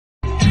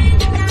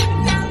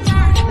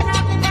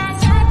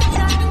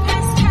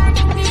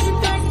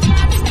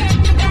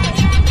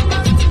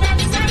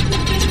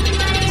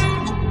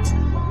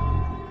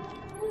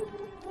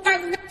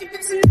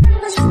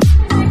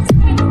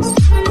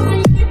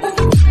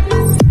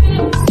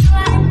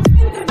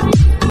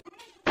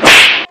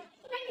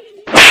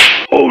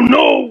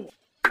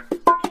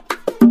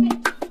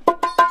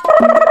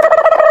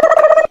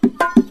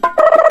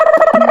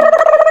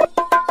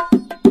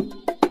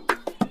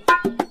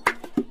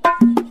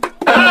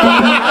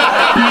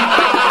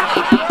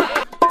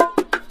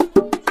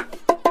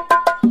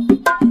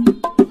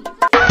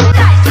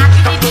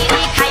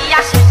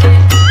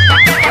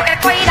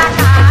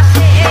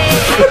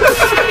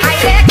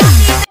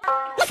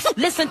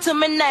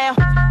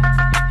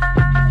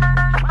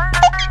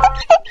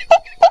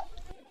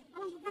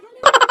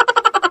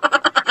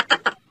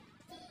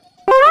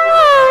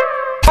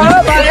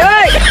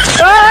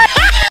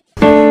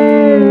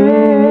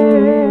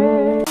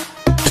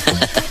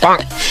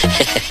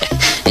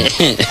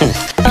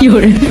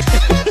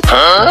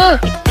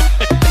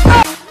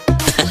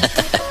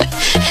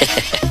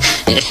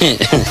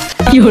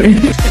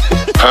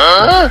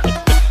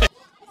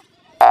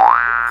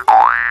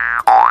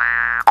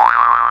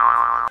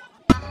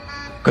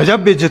गजब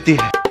बेइज्जती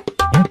है।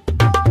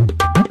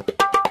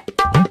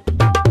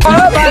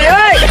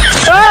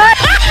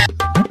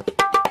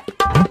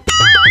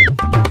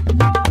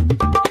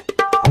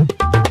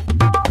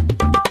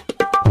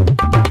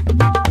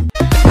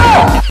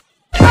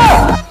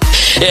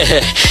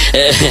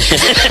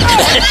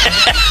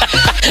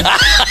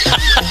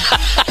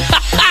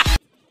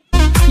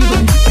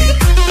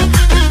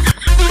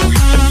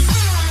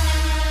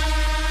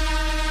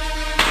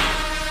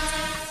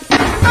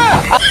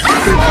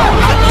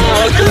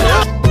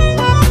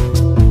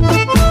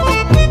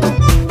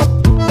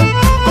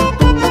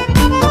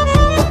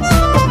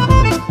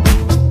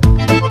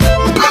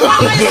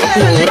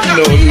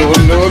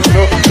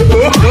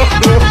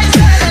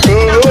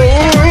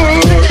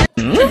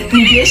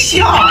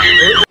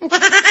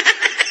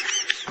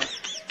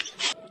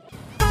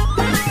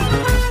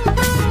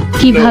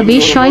 কিভাবে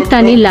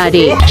শয়তানি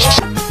লারে।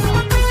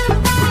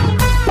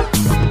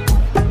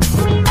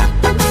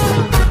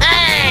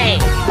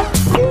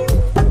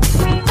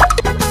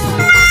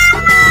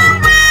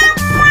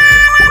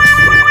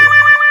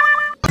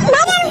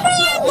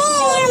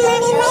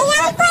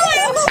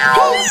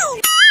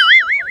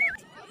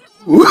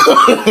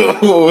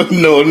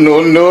 No, no,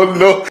 no,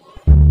 no.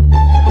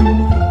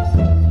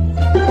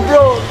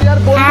 Bro, यार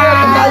बोल रहे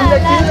हैं गाली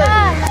लगी है।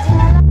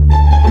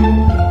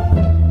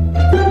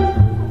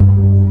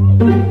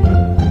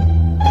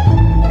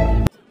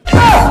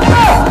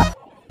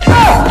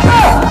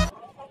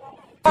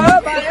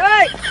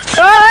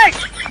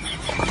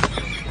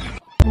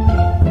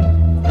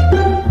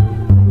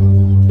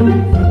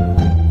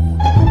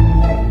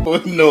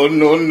 No,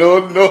 no, no,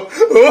 no.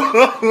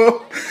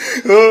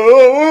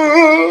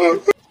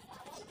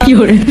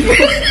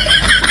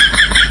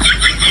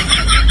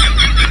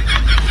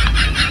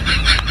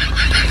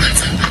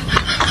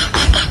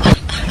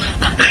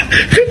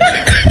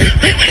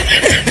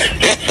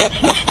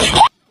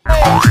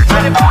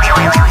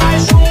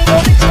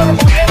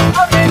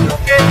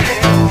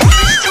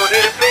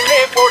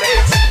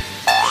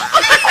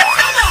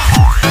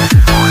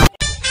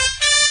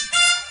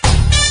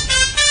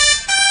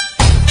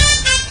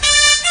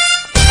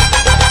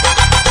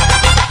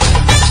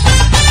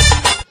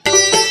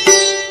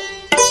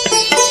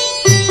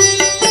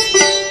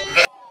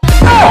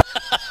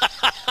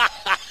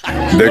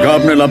 देखा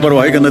आपने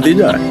लापरवाही का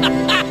नतीजा है।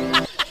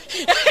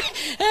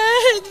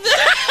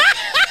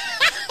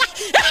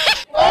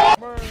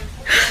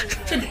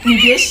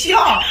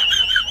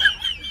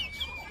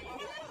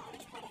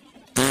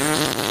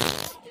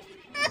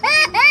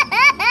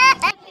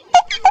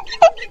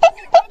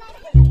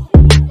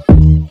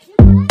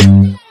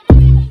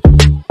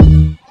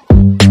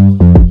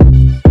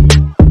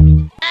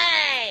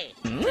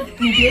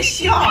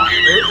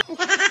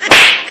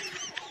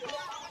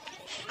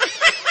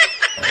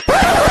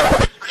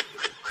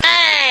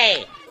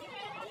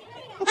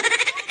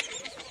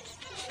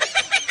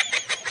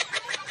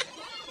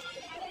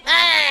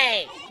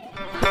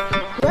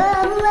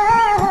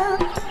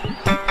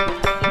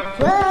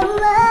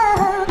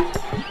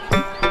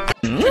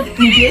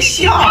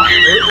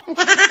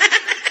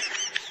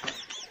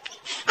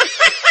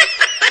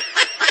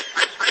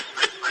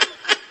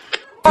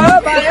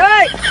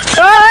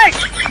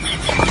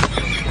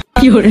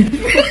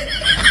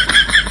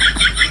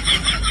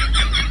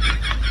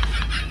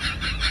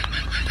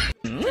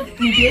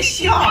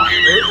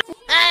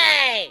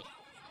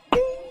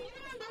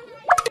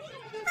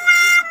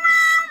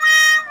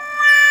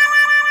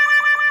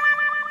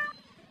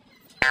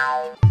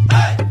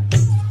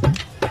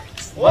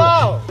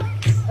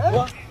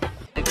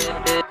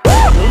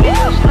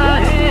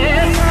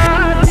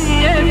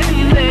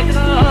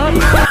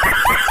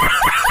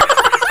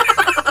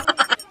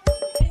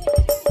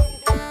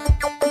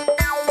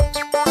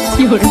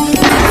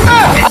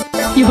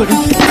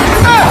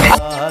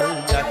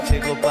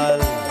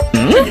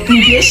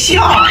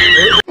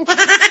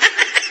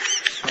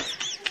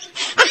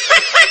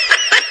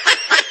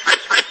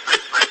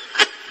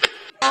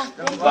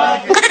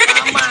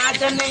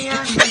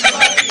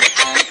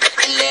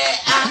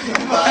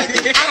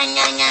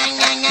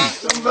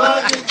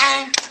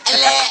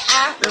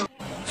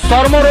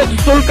 চর্মরোগ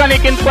চুলকানি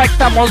কিন্তু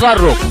একটা মজার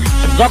রোগ।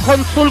 যখন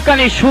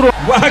চুলকানি শুরু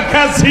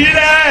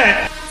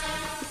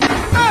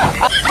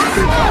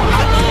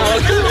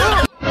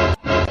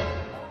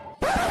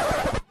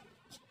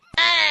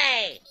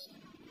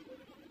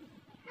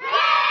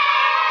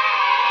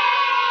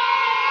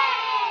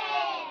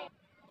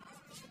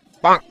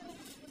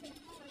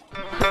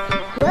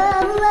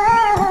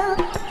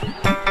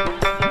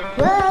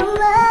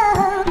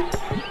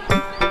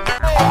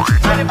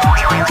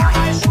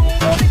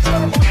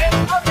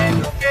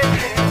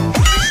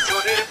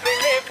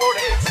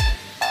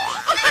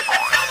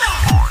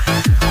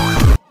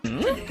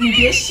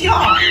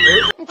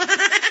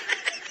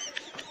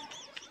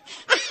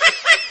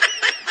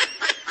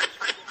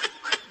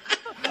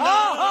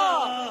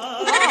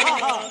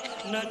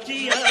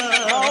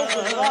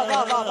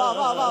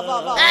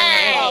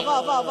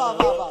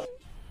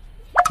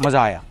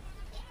मजा आया,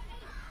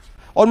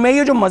 और मैं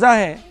ये जो मजा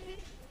है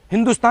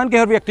हिंदुस्तान के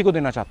हर व्यक्ति को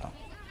देना चाहता हूं।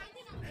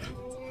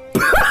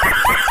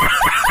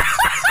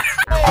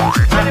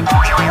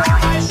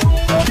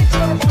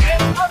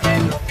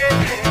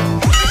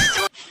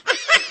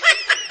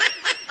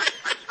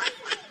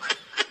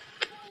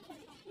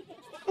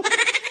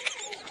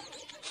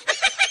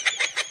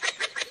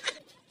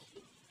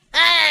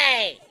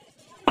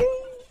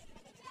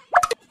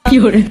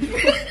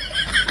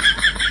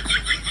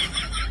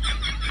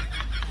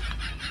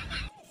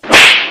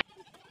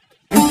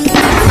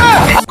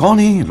 कौन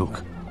है ये लोग?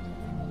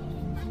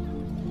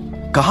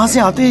 कहां से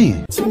आते हैं ये?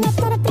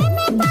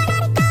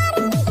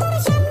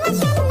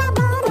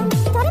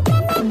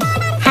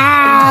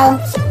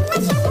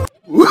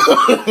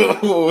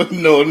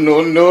 No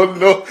no no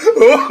no.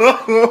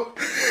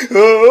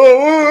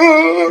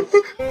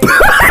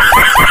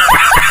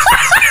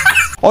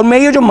 और मैं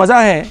ये जो मजा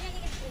है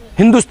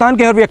हिंदुस्तान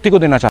के हर व्यक्ति को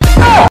देना चाहता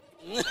हूं।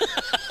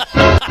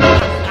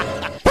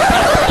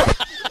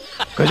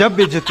 गजब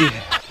बेइज्जती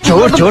है।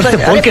 जोर जोर से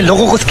बोल के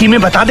लोगों को स्कीमें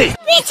बता दे।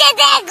 पीछे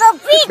देखो,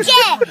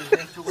 पीछे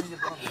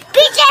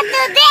पीछे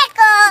तो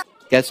देखो।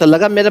 कैसा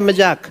लगा मेरा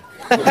मजाक?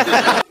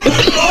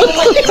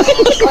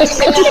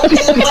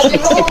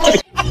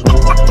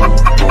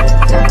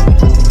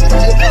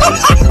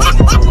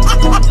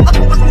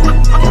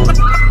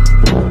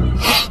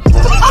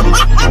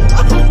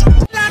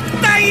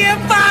 लगता ये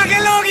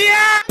पागल हो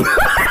गया।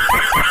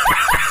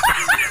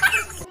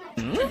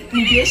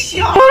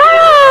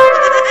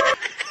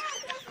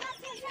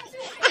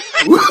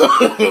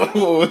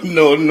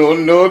 No no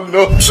no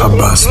no.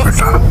 शाबाश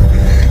बेटा,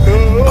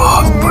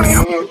 बहुत बढ़िया।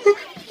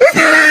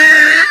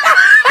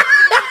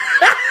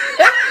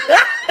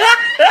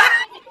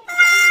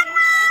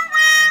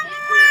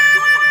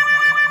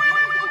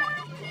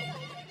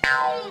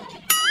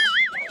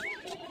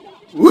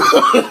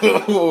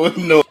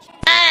 नो।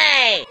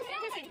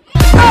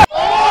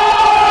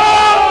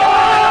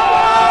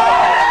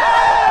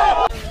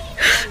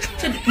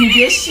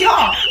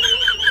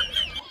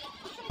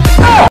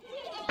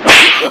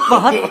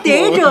 बहुत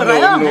तेज हो रहा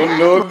है। No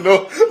no no.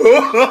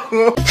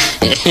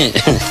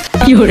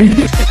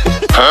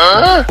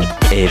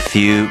 A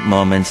few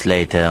moments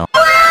later.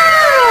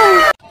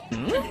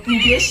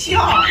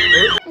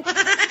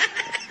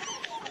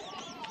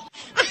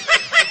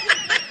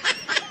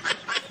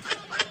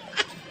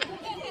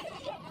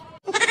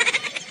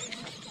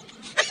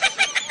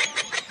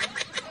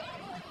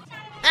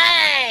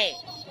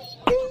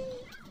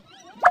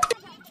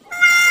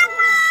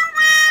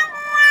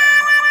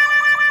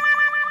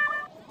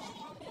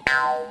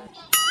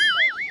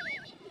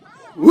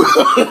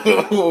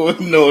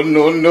 No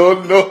no no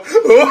no.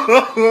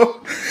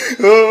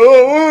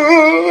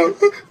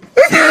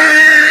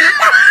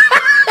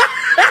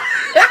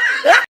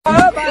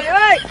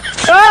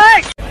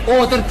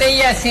 ओ तुरते ही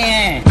ऐसे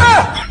हैं।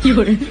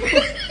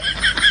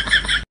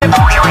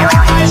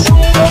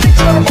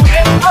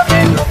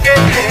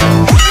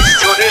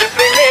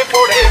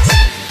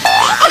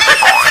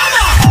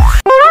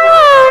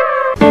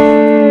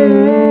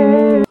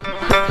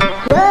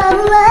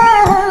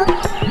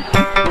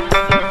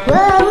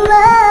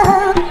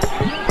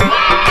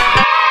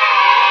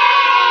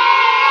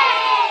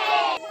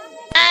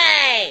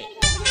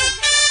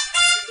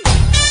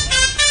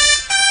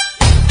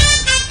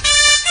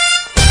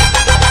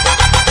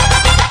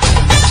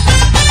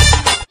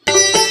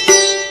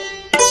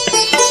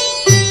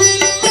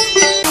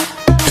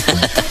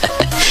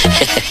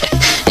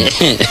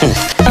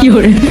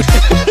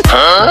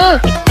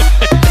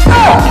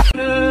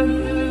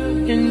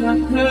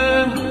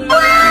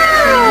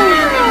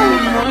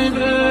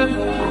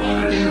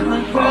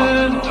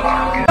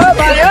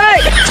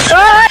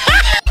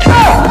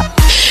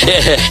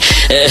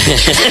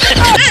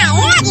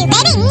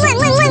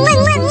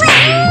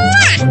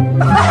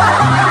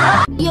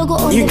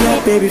 You got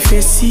baby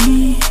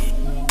facey.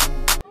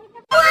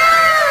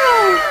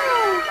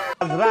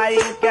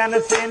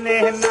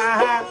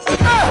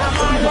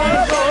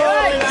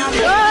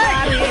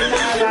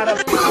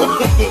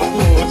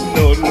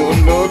 No no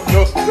no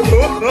no।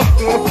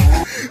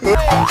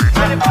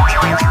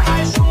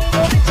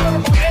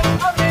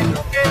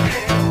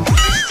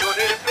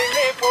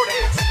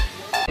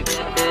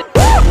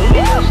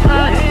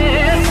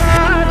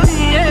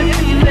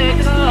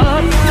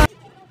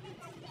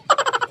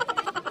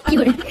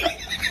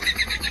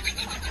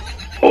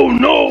 Oh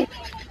no!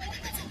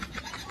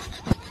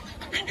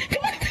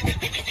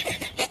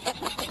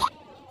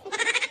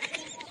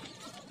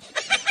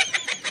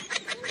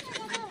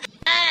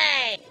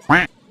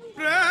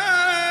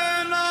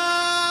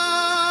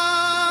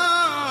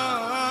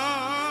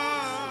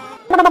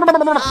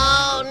 Oh